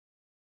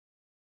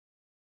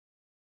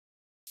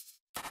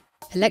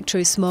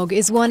Electrosmog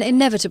is one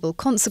inevitable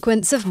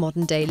consequence of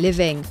modern-day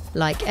living.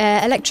 Like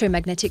air,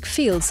 electromagnetic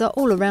fields are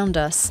all around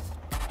us.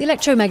 The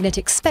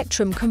electromagnetic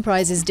spectrum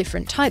comprises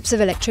different types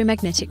of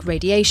electromagnetic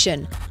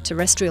radiation: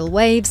 terrestrial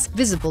waves,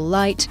 visible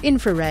light,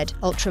 infrared,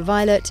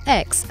 ultraviolet,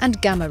 X,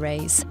 and gamma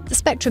rays. The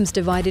spectrum's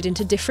divided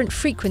into different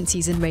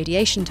frequencies and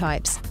radiation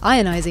types: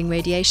 ionizing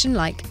radiation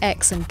like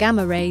X and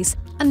gamma rays,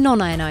 and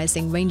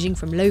non-ionizing, ranging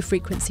from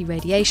low-frequency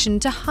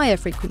radiation to higher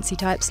frequency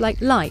types like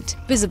light,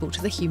 visible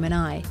to the human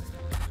eye.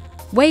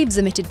 Waves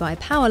emitted by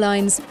power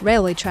lines,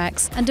 railway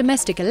tracks, and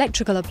domestic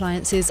electrical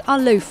appliances are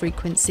low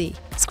frequency.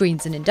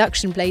 Screens and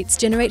induction plates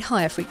generate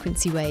higher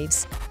frequency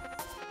waves.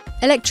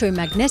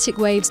 Electromagnetic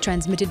waves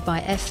transmitted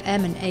by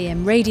FM and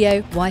AM radio,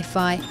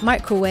 Wi-Fi,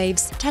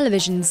 microwaves,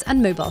 televisions, and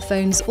mobile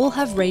phones all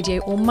have radio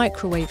or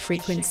microwave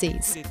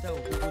frequencies.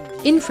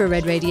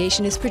 Infrared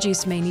radiation is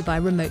produced mainly by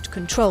remote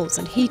controls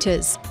and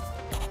heaters.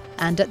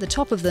 And at the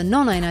top of the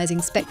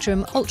non-ionizing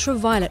spectrum,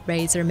 ultraviolet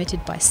rays are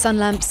emitted by sun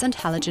lamps and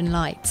halogen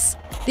lights.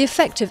 The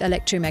effect of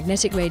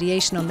electromagnetic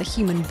radiation on the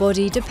human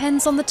body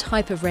depends on the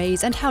type of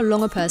rays and how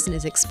long a person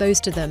is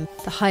exposed to them.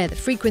 The higher the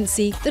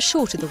frequency, the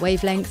shorter the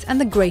wavelength, and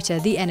the greater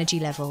the energy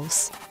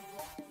levels.